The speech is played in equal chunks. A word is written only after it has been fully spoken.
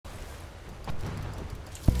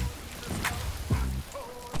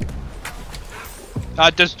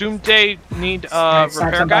Does Doomsday need repair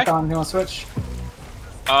guy? Back on. You want to switch?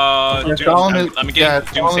 Let me get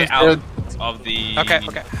Doomsday out of the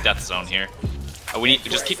death zone here. We need to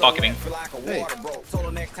just keep bucketing. Hey.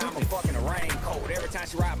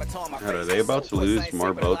 God, are they about to lose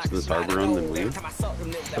more boats in this harbor run than we?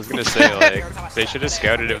 I was gonna say, like, they should have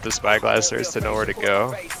scouted it with the spyglass to know where to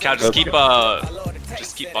go. Cal, just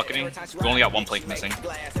keep bucketing. We only got one plank missing.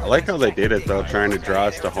 I like how they did it though, trying to draw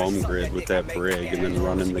us to home grid with that brig and then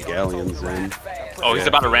running the galleons in. Oh, he's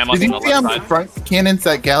about to ram us Did on the you see left how side. front cannons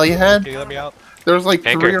that galley had? Can you let me out? There was like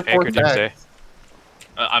 3 or 4 Doomsday.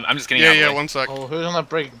 I'm just getting out of the way. 1 sec. Oh, who's on that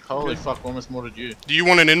brig? Holy fuck, almost more than you. Do you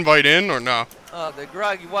want an invite in or no? Oh, the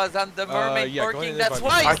grog was on the mermaid yeah, working, that's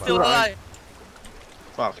why he's still alive.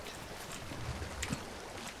 Fuck.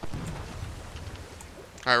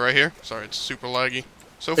 Alright, right here. Sorry, it's super laggy.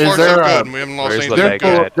 So Is far, there, so good. We haven't lost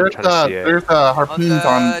anything. There's harpoons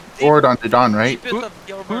on board on the Dawn, right?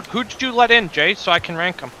 Who'd you let in, Jay, so I can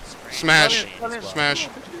rank them? Smash. Smash.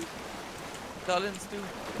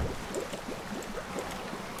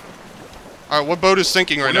 Alright, what boat is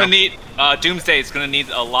sinking right now? We're gonna need, Doomsday is gonna need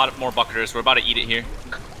a lot more bucketers. We're about to eat it here.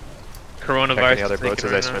 Coronavirus. The other boats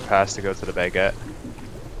as I swim past to go to the baguette.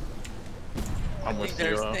 I'm with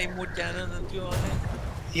you.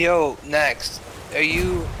 Yo, next. Are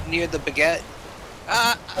you near the baguette?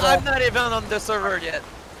 I'm not even on the server yet.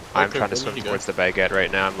 I'm trying to swim towards the baguette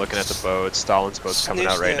right now. I'm looking at the boats. Stalin's boat's coming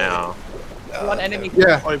out right now. One enemy.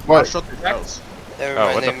 Yeah. What? Shut the house.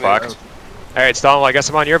 Oh, what the fuck? Alright, Stalin, well, I guess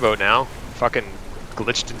I'm on your boat now. Fucking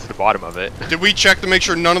glitched into the bottom of it. Did we check to make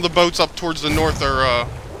sure none of the boats up towards the north are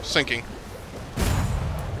sinking?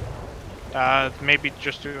 Maybe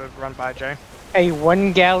just do a run by, Jay. Hey,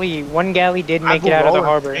 one galley did make it out of the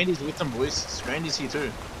harbor. Strandy's with them, boys. Strandy's here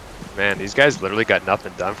too. Man, these guys literally got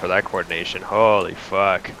nothing done for that coordination. Holy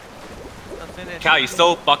fuck. Cal, you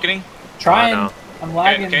still bucketing? Trying. Oh, no. I'm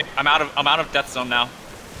lagging. Okay, I'm out of death zone now.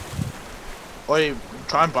 Oi,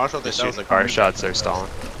 try and bar shot Just themselves. shooting car shots there, Stalin.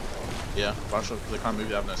 Yeah, bar shot because they can't move.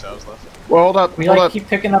 They have no sails left. Well, hold up. We Hold like up. keep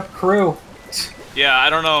picking up crew. Yeah, I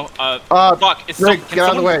don't know. Fuck. It's Rick, can get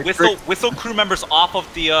out of the someone way. whistle crew members off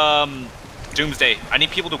of the Doomsday. I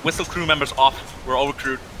need people to whistle crew members off. We're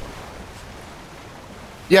overcrewed.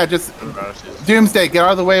 Yeah, just Doomsday, get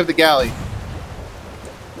out of the way of the galley.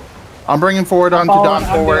 I'm bringing forward onto Dawn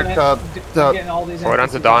forward to forward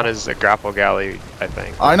onto Dawn is a grapple galley, I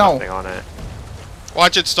think. I know. Nothing on it.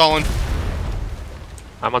 Watch it, Stalin.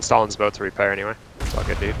 I'm on Stalin's boat to repair anyway. It's all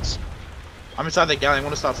good, dudes. I'm inside the galley. I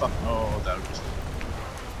want to start fucking. Oh, that was.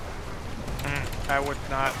 I would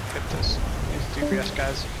not hit these DPS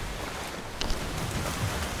guys.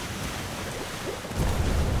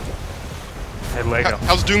 Hey, Lego.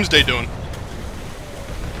 How's Doomsday doing?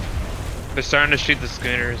 They're starting to shoot the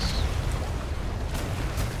schooners.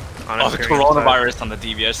 Oh, the coronavirus on the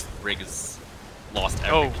DVS rig has lost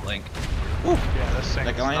every link. Oof. Yeah, this thing.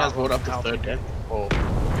 That galley has board up to 3rd deck. Oh.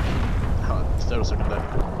 3rd or 2nd deck.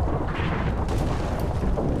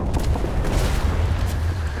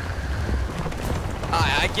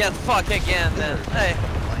 I get fuck again then. Hey.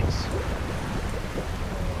 Thanks.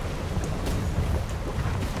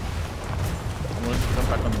 I'm going to come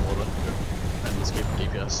back on the water and escape from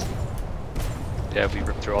DPS. Yeah, we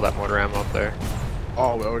ripped through all that mortar ammo up there.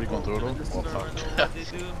 Oh, we're already going through it all? Oh, fuck.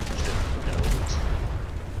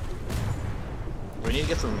 We need to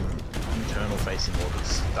get some internal facing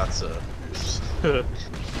orders. That's a boost. Do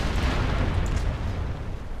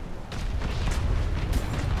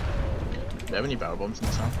you have any barrel bombs in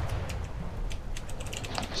this town?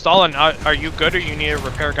 Stalin, are you good or you need a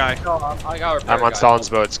repair guy? No, I got a repair I'm on guy. Stalin's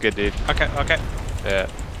boat, it's good, dude. Okay. Yeah.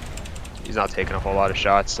 He's not taking a whole lot of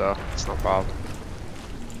shots, so it's no problem.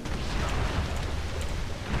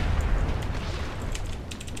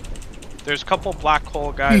 There's a couple black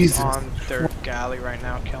hole guys on their galley right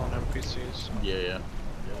now killing NPCs. Yeah,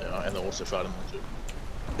 and they're also fighting them too.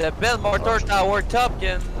 The bell motor tower top,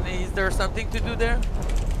 is there something to do there?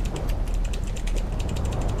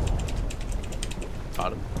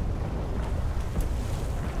 Pardon?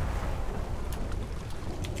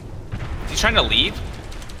 Is he trying to leave?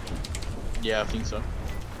 Yeah, I think so.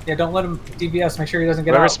 Yeah, don't let him DBS. Make sure he doesn't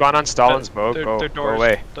get Whoever out. spawn on Stalin's boat, go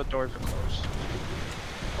away. The doors are closed.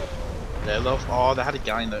 They love. Oh, they had a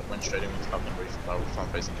guy that went straight in with fucking reef.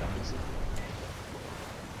 Front facing cameras.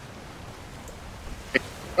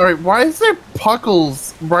 Alright, why is there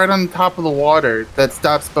puckles right on top of the water that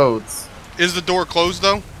stops boats? Is the door closed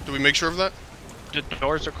though? Do we make sure of that? The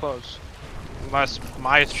doors are closed. Unless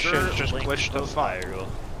my shit just glitched the fire.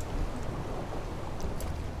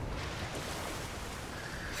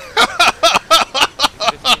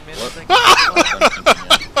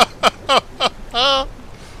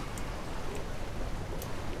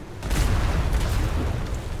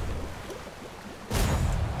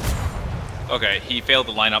 Okay, he failed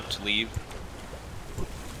to line up to leave.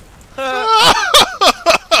 Man,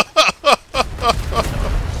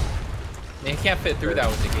 he can't fit through that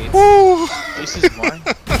with the gates. Woo! This is mine.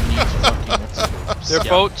 Their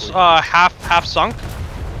boat's half sunk.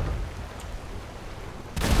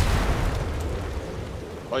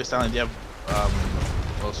 Oh, you're Stanley, do you have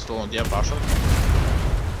well, Stolen, do you have Basha?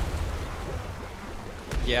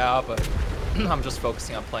 Yeah, but I'm just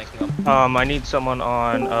focusing on planking them. I need someone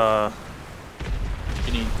on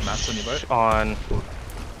You need mats on your boat? on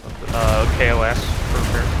KOS for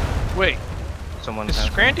repair. Wait, Someone is has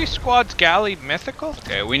Scrandy Squad's galley mythical?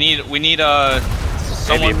 Okay, we need someone.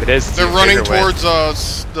 Maybe if it is, They're running bigger way. towards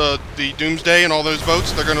the Doomsday and all those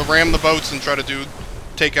boats. They're gonna ram the boats and try to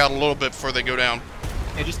take out a little bit before they go down.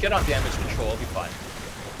 Hey, just get on damage control, it'll be fine.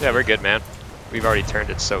 Yeah, we're good, man. We've already turned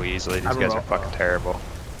it so easily. These guys are fucking terrible.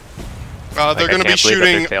 They're gonna be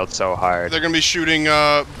shooting. They failed so hard. They're gonna be shooting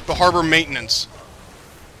the harbor maintenance.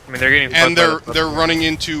 I mean, they're getting. And they're running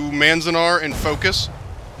into Manzanar and Focus.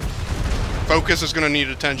 Focus is gonna need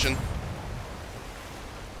attention.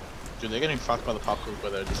 Dude, they're getting fucked by the popcorn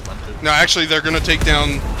where they just went to. No, actually, they're gonna take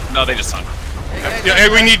down. No, they just sunk. Yeah, hey,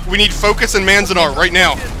 we need Focus and Manzanar right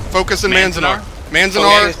now. Focus and Manzanar.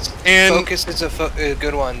 And Focus is a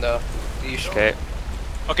good one though. Okay.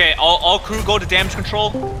 Okay, all crew go to damage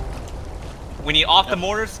control. We need off the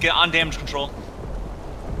mortars, get on damage control.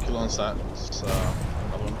 Kill on stat. It's another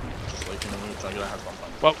one. Just like, you know, trying to get a hands on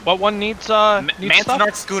fire. What one needs stuff?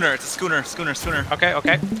 Manzanar schooner. It's a schooner.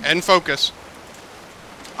 Okay. and Focus.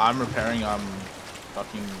 I'm repairing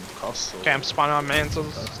fucking costs. Okay, I'm spawning on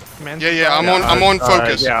Manza's. Yeah, I'm on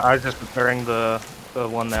Focus. Yeah, I was just repairing the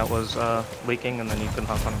one that was leaking, and then you can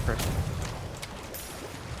hop on it first.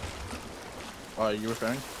 Oh, are you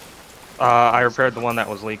repairing? I repaired the one that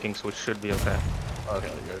was leaking, so it should be okay.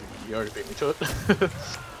 Okay, you already beat me to it.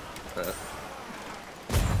 Okay.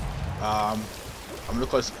 I'm gonna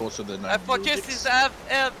close the port so that no. Focus is F.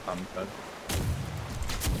 I'm dead.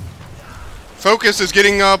 Focus is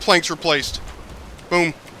getting planks replaced.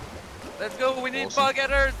 Boom. Let's go. We need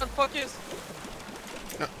bucketers and Focus.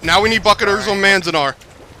 Now we need bucketers on Manzanar.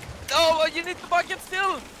 No, you need the bucket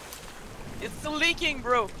still. It's still leaking,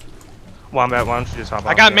 bro. Wombat, why don't you just hop off?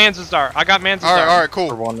 I got Manzanar. Alright,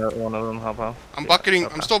 cool. Or one of them hop off. I'm bucketing.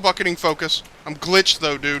 I'm still bucketing Focus. I'm glitched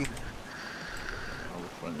though, dude.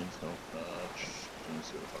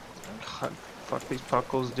 God, fuck these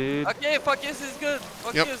puckles, dude. Okay, Focus is good.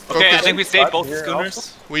 Focus. Yep. Okay, I think we saved both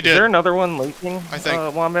schooners. We did. Is there another one leaking? I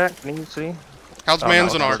think. Wombat, can you see? How's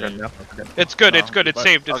Manzanar? It's good. It's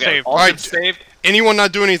saved. It's saved. Alright, anyone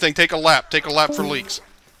not do anything, take a lap. Take a lap for leaks.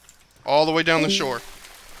 All the way down the shore.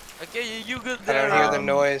 Okay, you good I there? don't hear the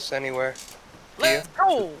noise anywhere. Let's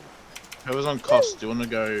go. Whoever's on cost, do you want to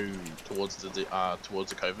go towards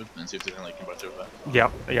the covert and see if there's any leaking boats over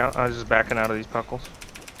there? Yeah, I was just backing out of these puckles.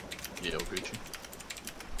 Yeah, we'll greet you.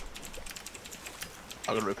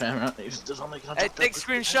 I gotta repair him out. There's only Hey, take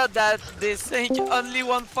screenshot that they sink only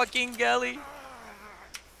one fucking galley.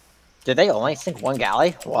 Did they only sink one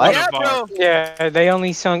galley? What? Yeah, bro. Yeah, they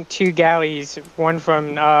only sunk 2 galleys, one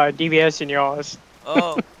from DBS and yours.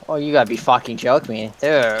 Oh. Oh, you gotta be fucking joking me.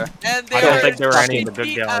 Dude. And I don't think there were any of the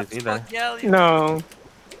good galleys either. No.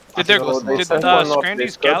 Did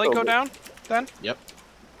Scrandy's galley go down then? Yep.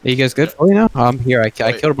 Are you guys good? Oh, you know, I'm here. I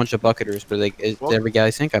killed a bunch of bucketers, but like, did every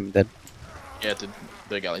galley sink? I'm dead. Yeah,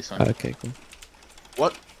 the galley sunk. Okay, cool.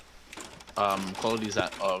 What quality is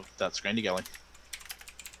that of that Scrandy galley?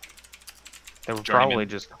 They were probably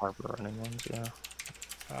just harbor running ones, yeah.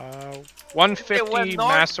 150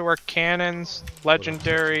 masterwork cannons,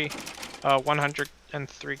 legendary,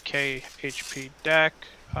 103k HP deck.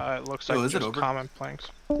 It looks like just common planks.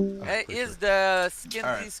 Hey, is the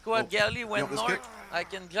Skinty Squad galley went north? I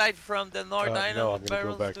can guide from the North Island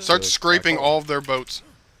barrels to... Start scraping all of their boats.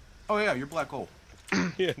 Oh yeah, you're black hole.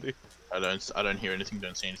 Yeah, dude. I don't hear anything,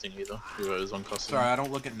 don't see anything either. Whoever's on cost. Sorry, I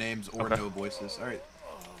don't look at names or know voices. Alright.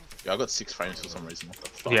 Yeah, I got 6 frames for some reason. What the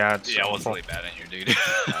fuck? Yeah, I was really bad at you, dude.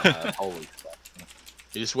 Holy fuck.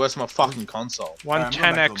 You just where's my fucking console?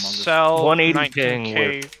 110 XL, 180 ping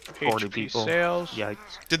 19k with 40 HP people. sales. Yikes.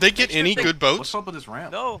 Did they get any good boats? What's up with this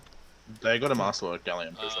ramp? No. They got a masterwork galley,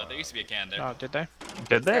 I'm pretty sure. There used to be a can there. Oh, did they?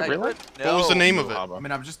 Did they really? What was the name of it? I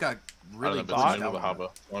mean, I've just got really I don't know, but it's the name of the harbor.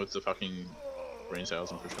 One with the fucking green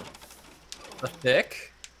sails, I'm pretty sure. The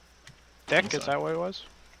thick? Dick, is that what it was?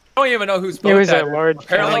 I don't even know who's boat It was that. a large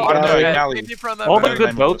Apparently, all the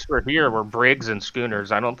good boats were here were brigs and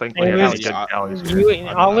schooners. I don't think we It had was- any good galleys here.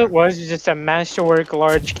 All it was just a masterwork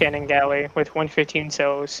large cannon galley with 115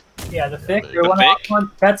 cells. Yeah, the thick.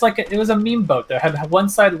 That's like it was a meme boat. There had one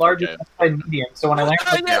side large and one side medium. So when I landed,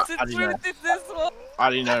 I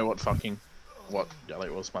didn't know what galley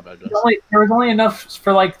it was. My bad, guys. There was only enough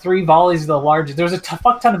for like 3 volleys of the largest. There was a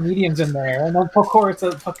fuck ton of mediums in there, and then of course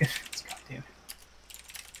it's a fucking. Goddamn.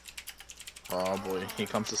 Oh boy, here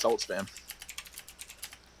comes the salt spam.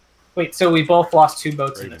 Wait, so we both lost 2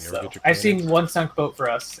 boats in this though. I've seen 1 sunk boat for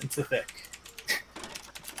us. It's the thick.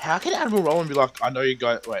 How can Admiral Roland be like, I know you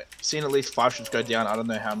guys, wait, seen at least 5 ships go down, I don't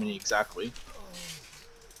know how many exactly.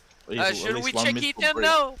 Should we check E10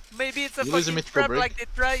 now? Maybe it's a fucking trap like they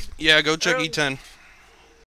tried. Yeah, go check E10.